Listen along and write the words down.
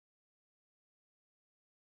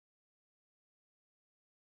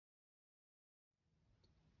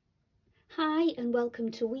Hi and welcome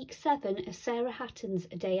to week 7 of Sarah Hatton's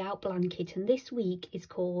A Day Out blanket, and this week is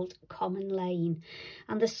called Common Lane,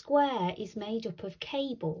 and the square is made up of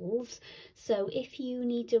cables. So if you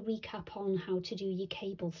need a recap on how to do your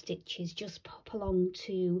cable stitches, just pop along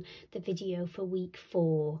to the video for week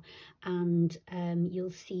 4 and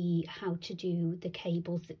you'll see how to do the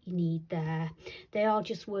cables that you need there. They are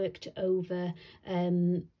just worked over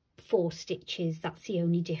 4 stitches, that's the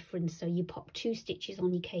only difference. So you pop 2 stitches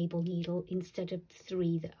on your cable needle instead of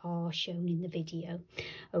 3 that are shown in the video.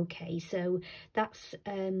 Okay, so that's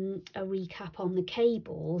a recap on the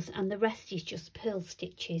cables, and the rest is just purl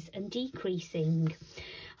stitches and decreasing.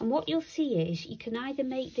 And what you'll see is you can either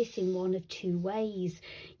make this in one of 2 ways.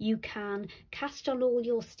 You can cast on all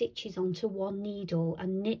your stitches onto one needle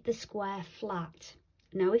and knit the square flat.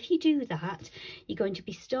 Now, if you do that, you're going to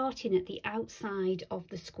be starting at the outside of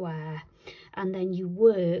the square, and then you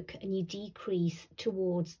work and you decrease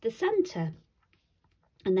towards the centre.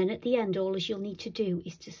 And then at the end, all you'll need to do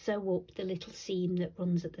is to sew up the little seam that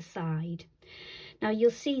runs at the side. Now,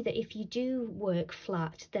 you'll see that if you do work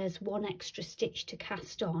flat, there's 1 extra stitch to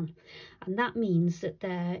cast on. And that means that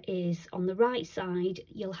there is, on the right side,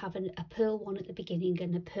 you'll have a purl one at the beginning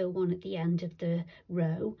and a purl one at the end of the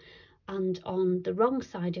row. And on the wrong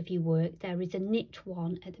side of your work, there is a knit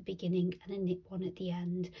one at the beginning and a knit one at the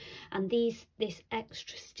end. And this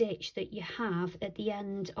extra stitch that you have at the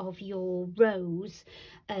end of your rows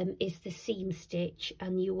is the seam stitch,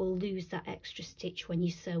 and you will lose that extra stitch when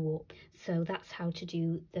you sew up. So that's how to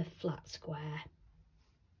do the flat square.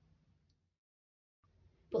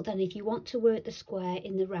 But then if you want to work the square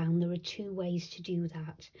in the round, there are 2 ways to do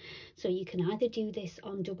that. So you can either do this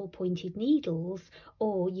on double pointed needles,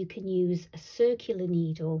 or you can use a circular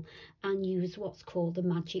needle and use what's called the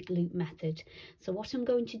magic loop method. So what I'm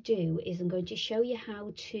going to do is I'm going to show you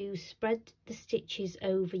how to spread the stitches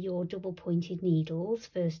over your double pointed needles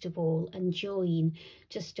first of all and join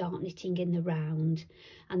to start knitting in the round.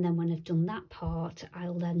 And then when I've done that part,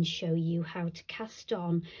 I'll then show you how to cast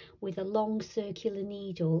on with a long circular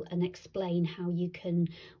needle and explain how you can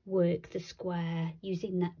work the square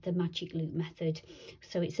using the magic loop method.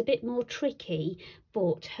 So it's a bit more tricky,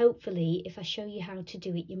 but hopefully if I show you how to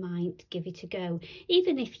do it, you might give it a go.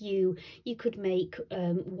 Even if you could make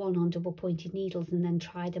one on double pointed needles and then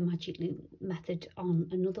try the magic loop method on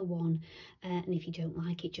another one, and if you don't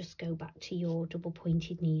like it, just go back to your double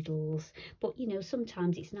pointed needles. But you know,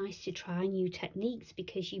 sometimes it's nice to try new techniques,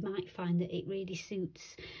 because you might find that it really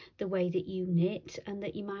suits the way that you knit and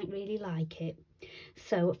that you might really like it.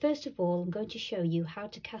 So first of all, I'm going to show you how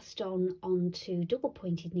to cast on onto double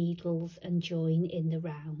pointed needles and join in the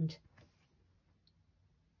round.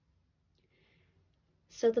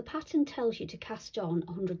 So the pattern tells you to cast on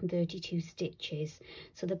 132 stitches.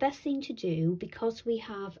 So the best thing to do, because we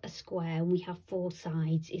have a square and we have 4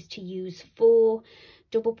 sides, is to use 4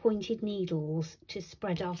 double pointed needles to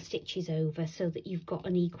spread our stitches over, so that you've got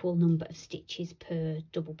an equal number of stitches per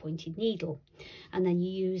double pointed needle. And then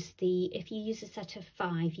you use if you use a set of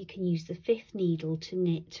 5, you can use the 5th needle to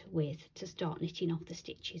knit with, to start knitting off the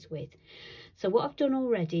stitches with. So what I've done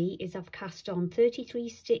already is I've cast on 33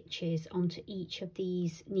 stitches onto each of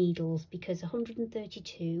these needles, because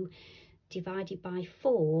 132 divided by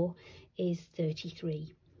 4 is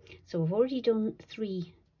 33. So I've already done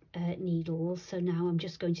 3 needles, so now I'm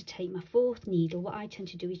just going to take my 4th needle. What I tend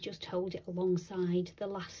to do is just hold it alongside the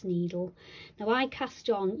last needle. Now I cast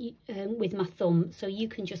on with my thumb, so you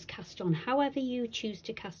can just cast on however you choose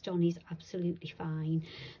to cast on, is absolutely fine.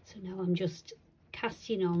 So now I'm just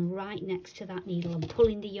casting on right next to that needle and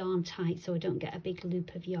pulling the yarn tight so I don't get a big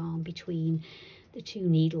loop of yarn between the 2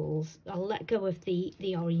 needles. I'll let go of the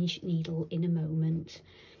orange needle in a moment,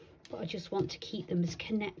 but I just want to keep them as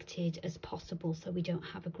connected as possible so we don't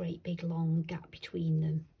have a great big long gap between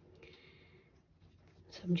them.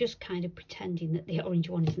 So I'm just kind of pretending that the orange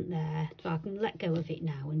one isn't there, so I can let go of it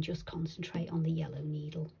now and just concentrate on the yellow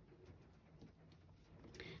needle.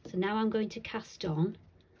 So now I'm going to cast on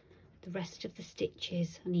the rest of the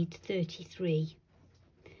stitches. I need 33.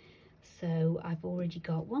 So I've already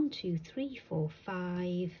got 1, 2, 3, 4,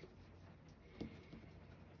 5,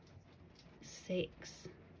 6,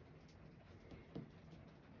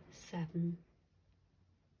 7,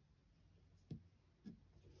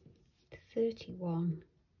 31,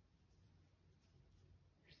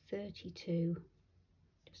 32,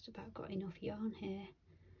 just about got enough yarn here,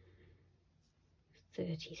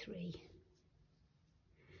 33.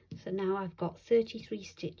 So now I've got 33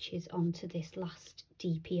 stitches onto this last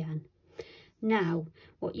DPN. Now,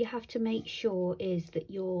 what you have to make sure is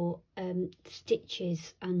that your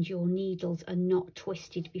stitches and your needles are not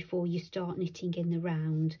twisted before you start knitting in the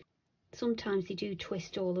round. sometimes they do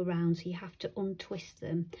twist all around, so you have to untwist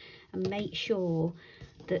them and make sure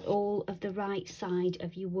that all of the right side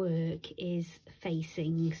of your work is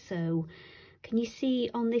facing. So can you see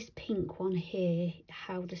on this pink one here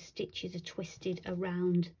how the stitches are twisted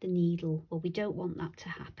around the needle? Well, we don't want that to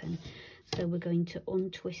happen, so we're going to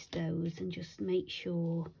untwist those and just make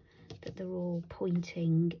sure that they're all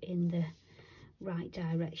pointing in the right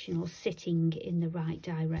direction, or sitting in the right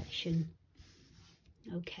direction.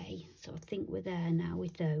 Okay, so I think we're there now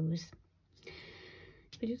with those.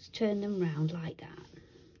 We just turn them round like that.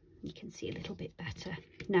 You can see a little bit better.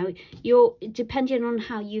 Now, depending on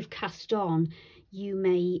how you've cast on, you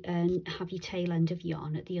may have your tail end of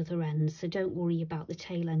yarn at the other end, so don't worry about the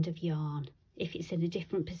tail end of yarn. If it's in a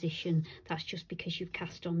different position, that's just because you've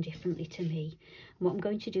cast on differently to me. And what I'm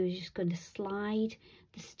going to do is just going to slide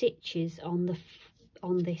the stitches on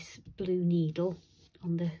this blue needle,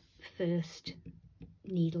 on the first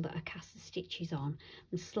needle that I cast the stitches on.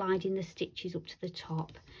 I'm sliding the stitches up to the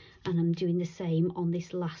top, and I'm doing the same on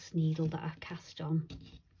this last needle that I've cast on.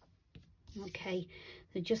 Okay,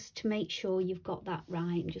 so just to make sure you've got that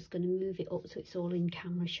right, I'm just going to move it up so it's all in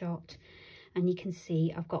camera shot. And you can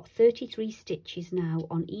see I've got 33 stitches now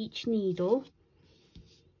on each needle.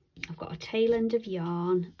 I've got a tail end of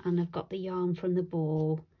yarn, and I've got the yarn from the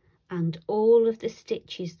ball, and all of the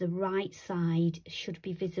stitches, the right side, should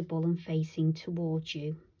be visible and facing towards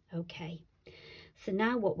you. Okay, so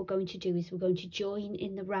now what we're going to do is we're going to join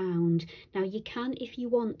in the round. Now you can, if you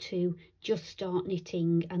want to, just start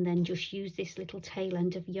knitting and then just use this little tail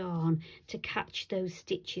end of yarn to catch those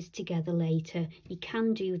stitches together later. You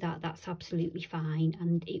can do that, that's absolutely fine,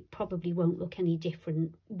 and it probably won't look any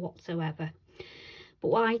different whatsoever. But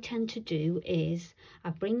what I tend to do is I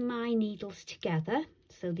bring my needles together,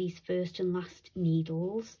 so these first and last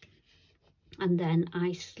needles, and then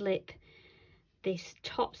I slip this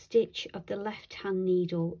top stitch of the left hand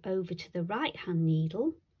needle over to the right hand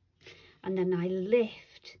needle, and then I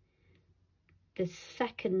lift the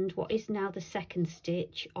second, what is now the second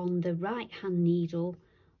stitch on the right hand needle,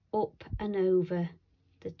 up and over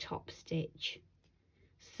the top stitch,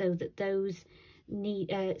 so that those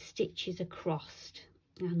stitches are crossed.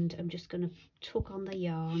 And I'm just going to tug on the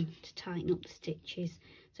yarn to tighten up the stitches.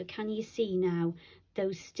 So can you see now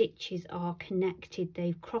those stitches are connected,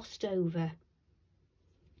 they've crossed over,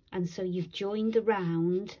 and so you've joined the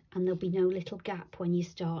round, and there'll be no little gap when you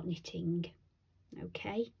start knitting.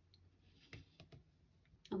 Okay,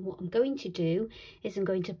 and what I'm going to do is I'm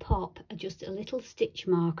going to pop just a little stitch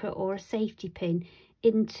marker or a safety pin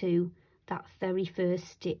into that very first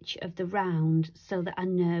stitch of the round, so that I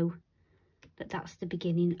know that that's the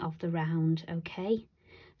beginning of the round. Okay,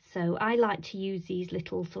 so I like to use these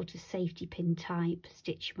little sort of safety pin type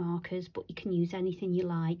stitch markers, but you can use anything you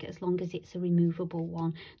like, as long as it's a removable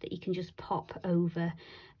one that you can just pop over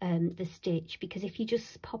the stitch, because if you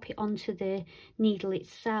just pop it onto the needle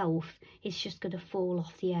itself, it's just going to fall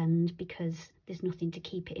off the end because there's nothing to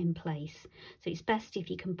keep it in place. So it's best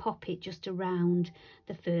if you can pop it just around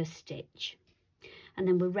the first stitch, and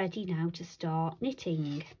then we're ready now to start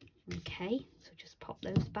knitting. Okay, so just pop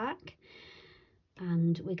those back,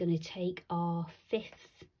 and we're going to take our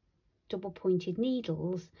 5th double pointed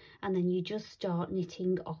needles, and then you just start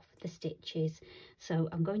knitting off the stitches. So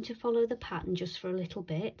I'm going to follow the pattern just for a little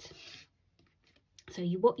bit. So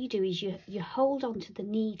what you do is you hold on to the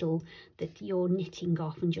needle that you're knitting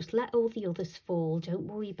off and just let all the others fall. Don't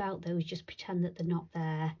worry about those, just pretend that they're not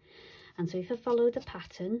there. And so if I follow the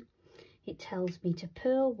pattern, it tells me to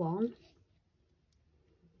purl 1,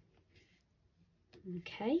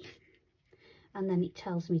 okay, and then it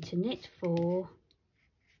tells me to knit 4,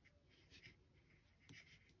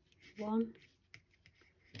 1,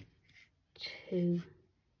 2,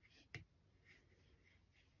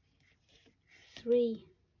 3,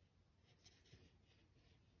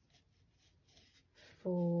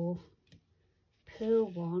 4,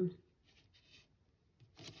 purl 1,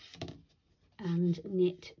 and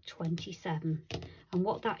knit 27. And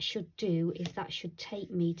what that should do is that should take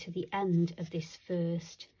me to the end of this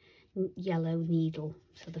first yellow needle.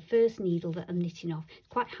 So the first needle that I'm knitting off. It's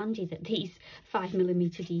quite handy that these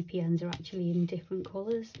 5mm DPNs are actually in different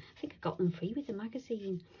colours. I think I got them free with the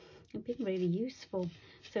magazine. They've been really useful.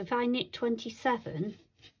 So if I knit 27,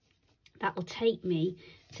 that'll take me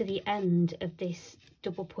to the end of this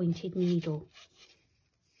double pointed needle.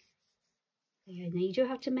 Yeah, now you do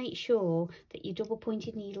have to make sure that your double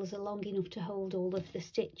pointed needles are long enough to hold all of the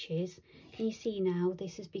stitches. Can you see now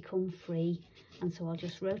this has become free? And so I'll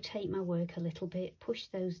just rotate my work a little bit, push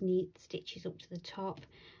those neat stitches up to the top,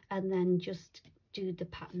 and then just do the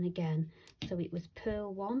pattern again. So it was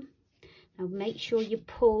purl 1. Now make sure you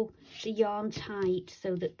pull the yarn tight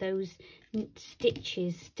so that those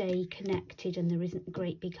stitches stay connected and there isn't a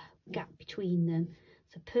great big gap between them.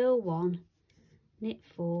 So purl 1, knit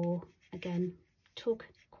 4, again tug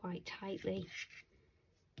quite tightly,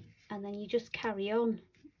 and then you just carry on.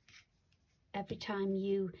 Every time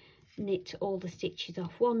you knit all the stitches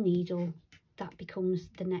off one needle, that becomes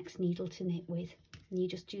the next needle to knit with, and you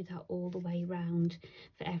just do that all the way round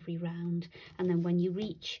for every round. And then when you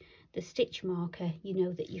reach the stitch marker, you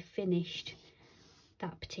know that you've finished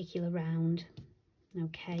that particular round.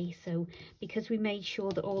 Okay, so because we made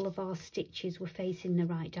sure that all of our stitches were facing the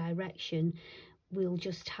right direction, we'll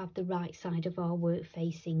just have the right side of our work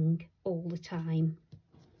facing all the time.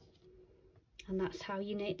 And that's how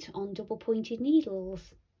you knit on double pointed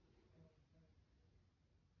needles.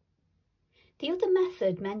 The other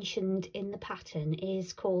method mentioned in the pattern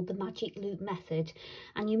is called the magic loop method,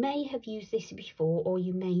 and you may have used this before or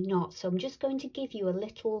you may not, so I'm just going to give you a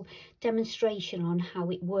little demonstration on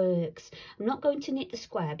how it works. I'm not going to knit the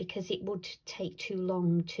square because it would take too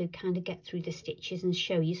long to kind of get through the stitches and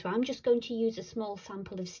show you, so I'm just going to use a small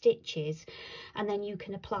sample of stitches, and then you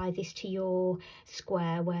can apply this to your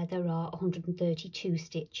square where there are 132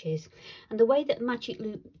 stitches. And the way that the magic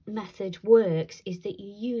loop method works is that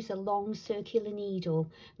you use a long circular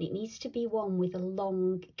needle, and it needs to be one with a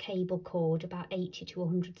long cable cord, about 80 to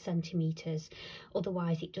 100 centimeters.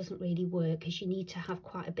 Otherwise it doesn't really work, because you need to have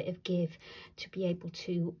quite a bit of give to be able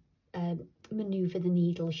to maneuver the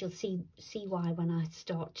needles. You'll see why when I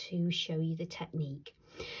start to show you the technique.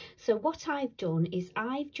 So what I've done is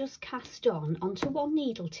I've just cast on onto one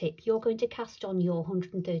needle tip. You're going to cast on your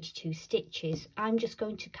 132 stitches. I'm just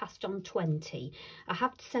going to cast on 20. I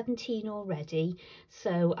have 17 already,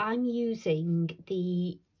 so I'm using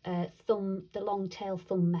the long tail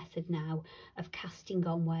thumb method now of casting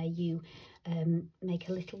on, where you make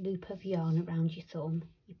a little loop of yarn around your thumb,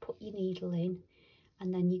 you put your needle in,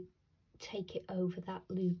 and then you take it over that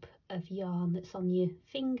loop of yarn that's on your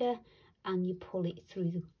finger, and you pull it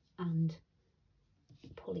through and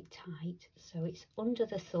pull it tight so it's under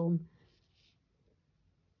the thumb,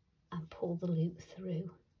 and pull the loop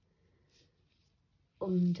through,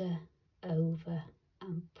 under, over,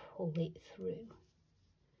 and pull it through.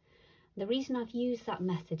 The reason I've used that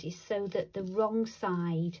method is so that the wrong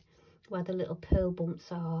side, where the little pearl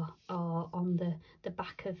bumps are on the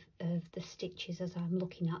back of the stitches as I'm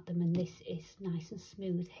looking at them, and this is nice and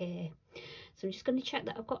smooth here. So I'm just going to check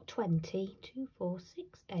that I've got 20, 2, 4,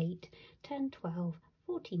 6, 8, 10, 12,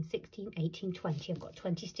 14, 16, 18, 20. I've got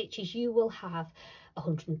 20 stitches. You will have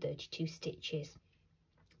 132 stitches.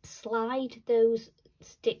 Slide those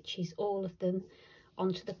stitches, all of them,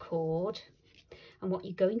 onto the cord. And what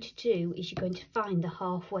you're going to do is you're going to find the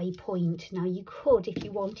halfway point. Now you could, if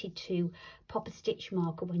you wanted to, pop a stitch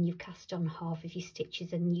marker when you've cast on half of your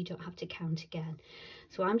stitches, and you don't have to count again.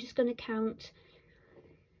 So I'm just going to count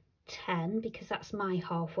 10 because that's my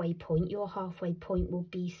halfway point. Your halfway point will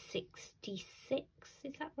be 66,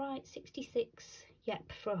 is that right? 66.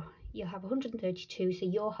 Yep, you'll have 132, so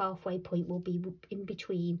your halfway point will be in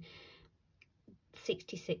between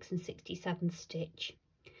 66 and 67 stitch.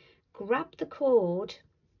 Grab the cord,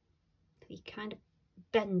 you kind of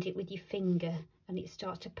bend it with your finger and it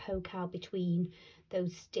starts to poke out between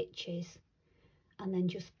those stitches, and then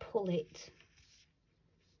just pull it.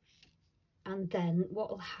 And then what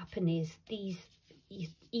will happen is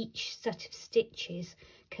each set of stitches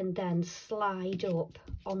can then slide up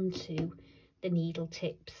onto the needle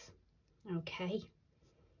tips. Okay.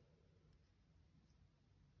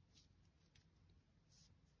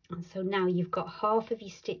 And so now you've got half of your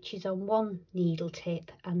stitches on one needle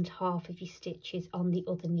tip and half of your stitches on the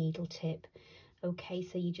other needle tip. Okay,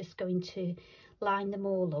 so you're just going to line them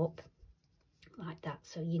all up like that,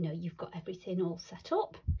 so you know you've got everything all set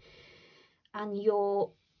up. And your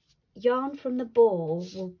yarn from the ball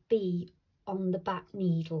will be on the back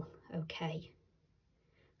needle. Okay,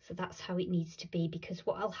 so that's how it needs to be, because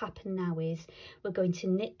what will happen now is we're going to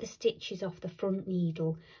knit the stitches off the front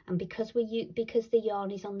needle, and because the yarn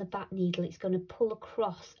is on the back needle, it's going to pull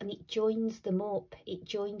across and it joins them up. It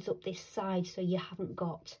joins up this side, so you haven't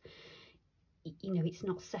got, you know, it's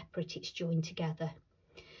not separate, it's joined together.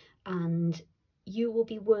 And you will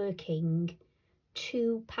be working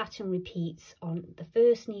 2 pattern repeats on the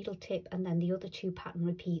first needle tip and then the other 2 pattern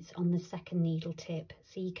repeats on the second needle tip.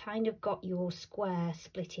 So you kind of got your square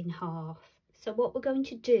split in half. So what we're going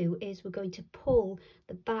to do is we're going to pull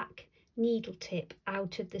the back needle tip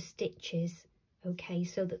out of the stitches, okay,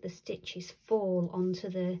 so that the stitches fall onto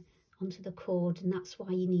the cord, and that's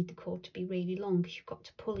why you need the cord to be really long, because you've got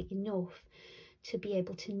to pull it enough to be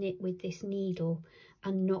able to knit with this needle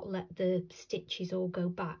and not let the stitches all go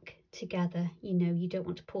back together. You know, you don't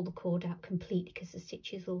want to pull the cord out completely because the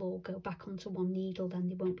stitches will all go back onto one needle, then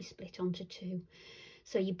they won't be split onto two.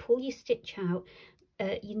 So you pull your stitch out,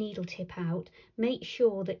 your needle tip out, make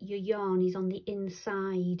sure that your yarn is on the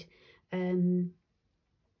inside. In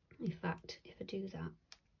fact, if I do that,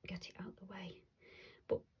 get it out of the way.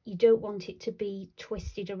 But you don't want it to be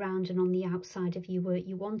twisted around and on the outside of your work.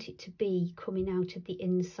 You want it to be coming out of the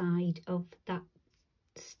inside of that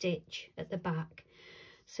stitch at the back.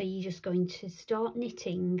 So you're just going to start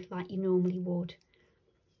knitting like you normally would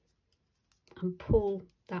and pull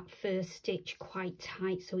that first stitch quite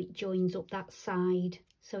tight so it joins up that side,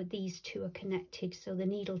 so these two are connected, so the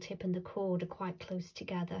needle tip and the cord are quite close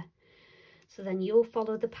together. So then you'll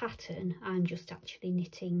follow the pattern. I'm just actually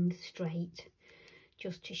knitting straight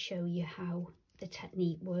just to show you how the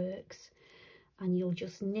technique works, and you'll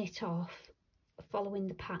just knit off following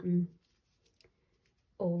the pattern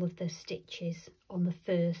all of the stitches on the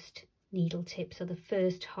first needle tip. So the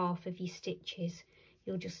first half of your stitches,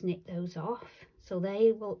 you'll just knit those off so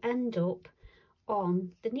they will end up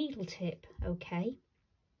on the needle tip. Okay,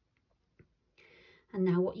 and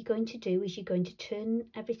now what you're going to do is you're going to turn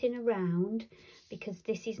everything around, because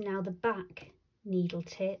this is now the back needle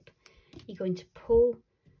tip. You're going to pull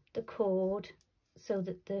the cord so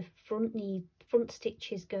that the front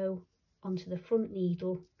stitches go onto the front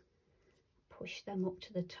needle, push them up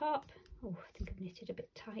to the top. Oh, I think I've knitted a bit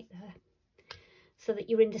tight there. So that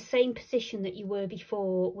you're in the same position that you were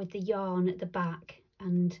before, with the yarn at the back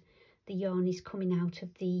and the yarn is coming out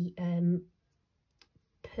of the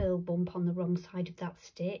purl bump on the wrong side of that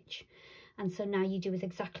stitch. And so now you do it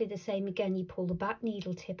exactly the same again. You pull the back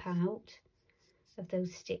needle tip out of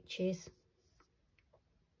those stitches.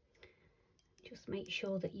 Just make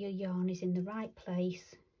sure that your yarn is in the right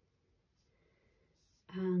place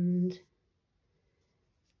and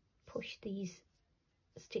push these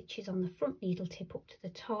stitches on the front needle tip up to the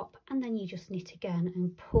top, and then you just knit again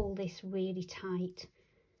and pull this really tight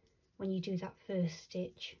when you do that first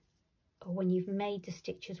stitch, or when you've made the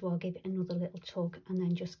stitch as well, give it another little tug and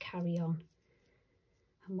then just carry on.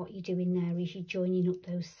 And what you're doing there is you're joining up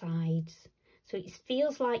those sides, so it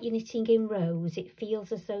feels like you're knitting in rows. It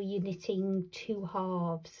feels as though you're knitting two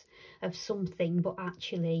halves of something, but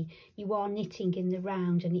actually you are knitting in the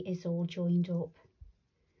round and it is all joined up.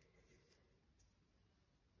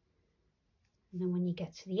 And then when you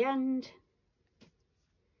get to the end,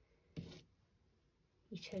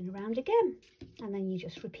 you turn around again, and then you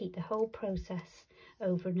just repeat the whole process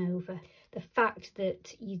over and over. The fact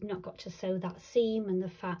that you've not got to sew that seam, and the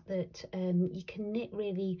fact that you can knit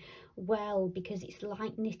really well, because it's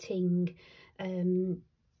like knitting on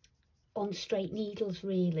straight needles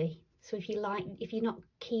really. So if you're not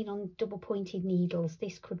keen on double pointed needles,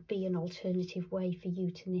 this could be an alternative way for you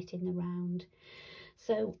to knit in the round.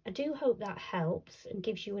 So I do hope that helps and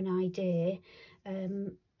gives you an idea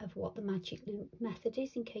of what the magic loop method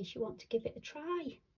is, in case you want to give it a try.